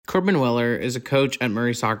Corbin Weller is a coach at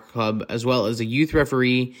Murray Soccer Club, as well as a youth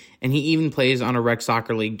referee, and he even plays on a rec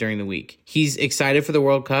soccer league during the week. He's excited for the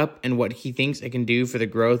World Cup and what he thinks it can do for the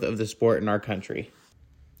growth of the sport in our country.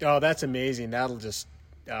 Oh, that's amazing. That'll just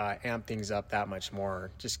amp things up that much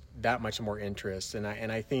more, just that much more interest. And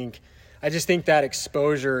I just think that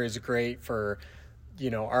exposure is great for,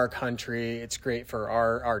 our country. It's great for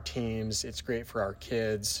our teams. It's great for our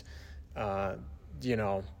kids.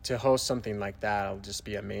 To host something like that will just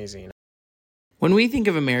be amazing. When we think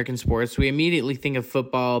of American sports, we immediately think of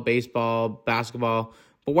football, baseball, basketball,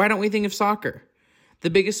 but why don't we think of soccer? The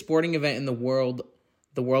biggest sporting event in the world,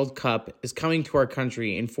 the World Cup, is coming to our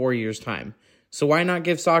country in 4 years' time. So why not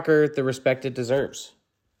give soccer the respect it deserves?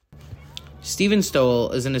 Steven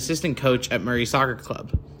Stowell is an assistant coach at Murray Soccer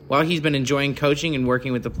Club. While he's been enjoying coaching and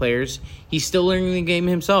working with the players, he's still learning the game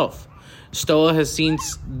himself. Stowell has seen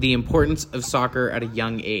the importance of soccer at a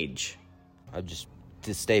young age. Just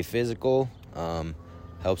to stay physical,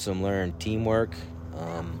 helps them learn teamwork,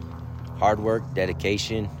 hard work,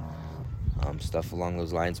 dedication, stuff along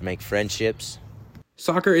those lines, make friendships.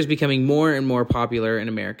 Soccer is becoming more and more popular in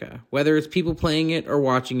America. Whether it's people playing it or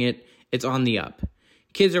watching it, it's on the up.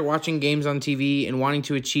 Kids are watching games on TV and wanting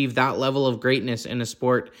to achieve that level of greatness in a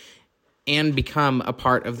sport and become a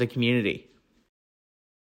part of the community.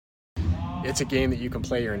 It's a game that you can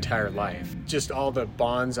play your entire life. Just all the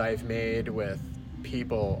bonds I've made with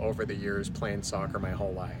people over the years playing soccer my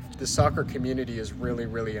whole life. The soccer community is really,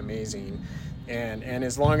 really amazing. And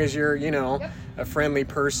as long as you're, a friendly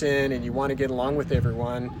person and you want to get along with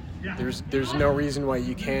everyone, there's no reason why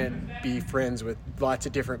you can't be friends with lots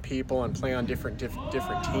of different people and play on different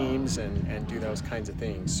teams and do those kinds of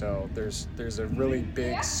things. So there's a really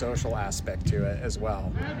big social aspect to it as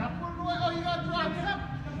well.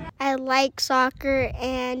 I like soccer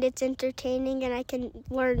and it's entertaining and I can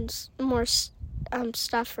learn more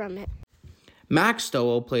stuff from it. Max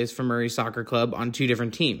Stowell plays for Murray Soccer Club on 2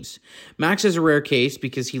 different teams. Max is a rare case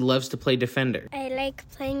because he loves to play defender. I like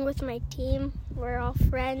playing with my team. We're all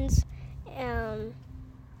friends.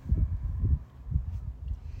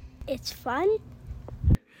 It's fun.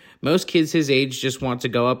 Most kids his age just want to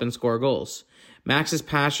go up and score goals. Max's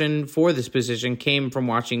passion for this position came from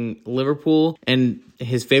watching Liverpool and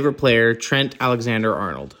his favorite player, Trent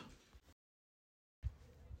Alexander-Arnold.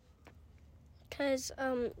 Because,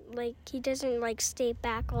 he doesn't, stay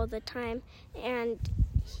back all the time, and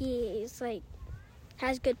he's,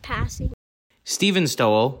 has good passing. Steven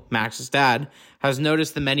Stowell, Max's dad, has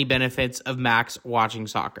noticed the many benefits of Max watching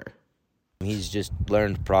soccer. He's just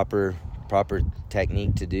learned proper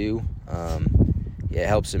technique to do. It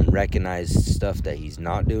helps him recognize stuff that he's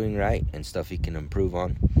not doing right and stuff he can improve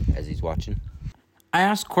on as he's watching. I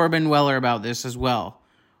asked Corbin Weller about this as well.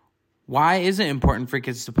 Why is it important for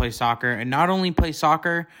kids to play soccer, and not only play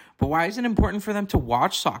soccer, but why is it important for them to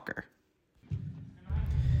watch soccer?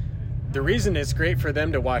 The reason it's great for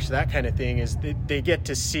them to watch that kind of thing is they get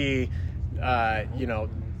to see, a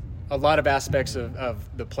lot of aspects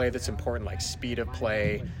of the play that's important, like speed of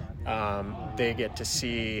play. They get to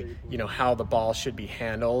see, how the ball should be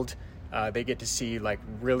handled. They get to see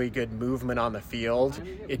really good movement on the field.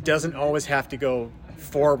 It doesn't always have to go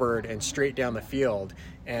forward and straight down the field.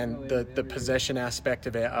 And the possession aspect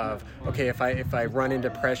of it okay, if I run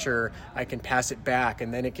into pressure, I can pass it back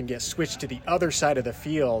and then it can get switched to the other side of the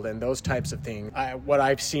field and those types of things. What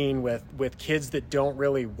I've seen with kids that don't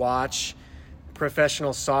really watch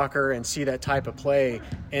professional soccer and see that type of play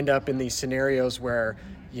end up in these scenarios where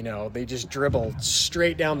they just dribble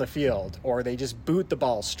straight down the field, or they just boot the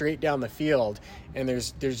ball straight down the field, and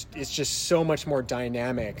it's just so much more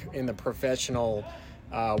dynamic in the professional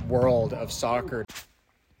world of soccer.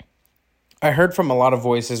 I heard from a lot of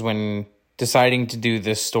voices when deciding to do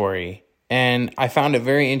this story, and I found it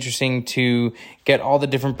very interesting to get all the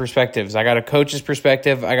different perspectives. I got a coach's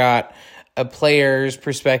perspective, I got a player's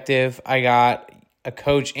perspective, I got a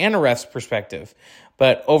coach and a ref's perspective.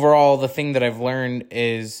 But overall, the thing that I've learned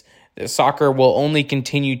is that soccer will only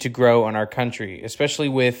continue to grow in our country, especially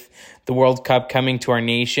with the World Cup coming to our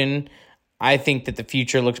nation. I think that the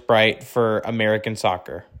future looks bright for American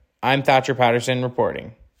soccer. I'm Thatcher Patterson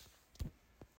reporting.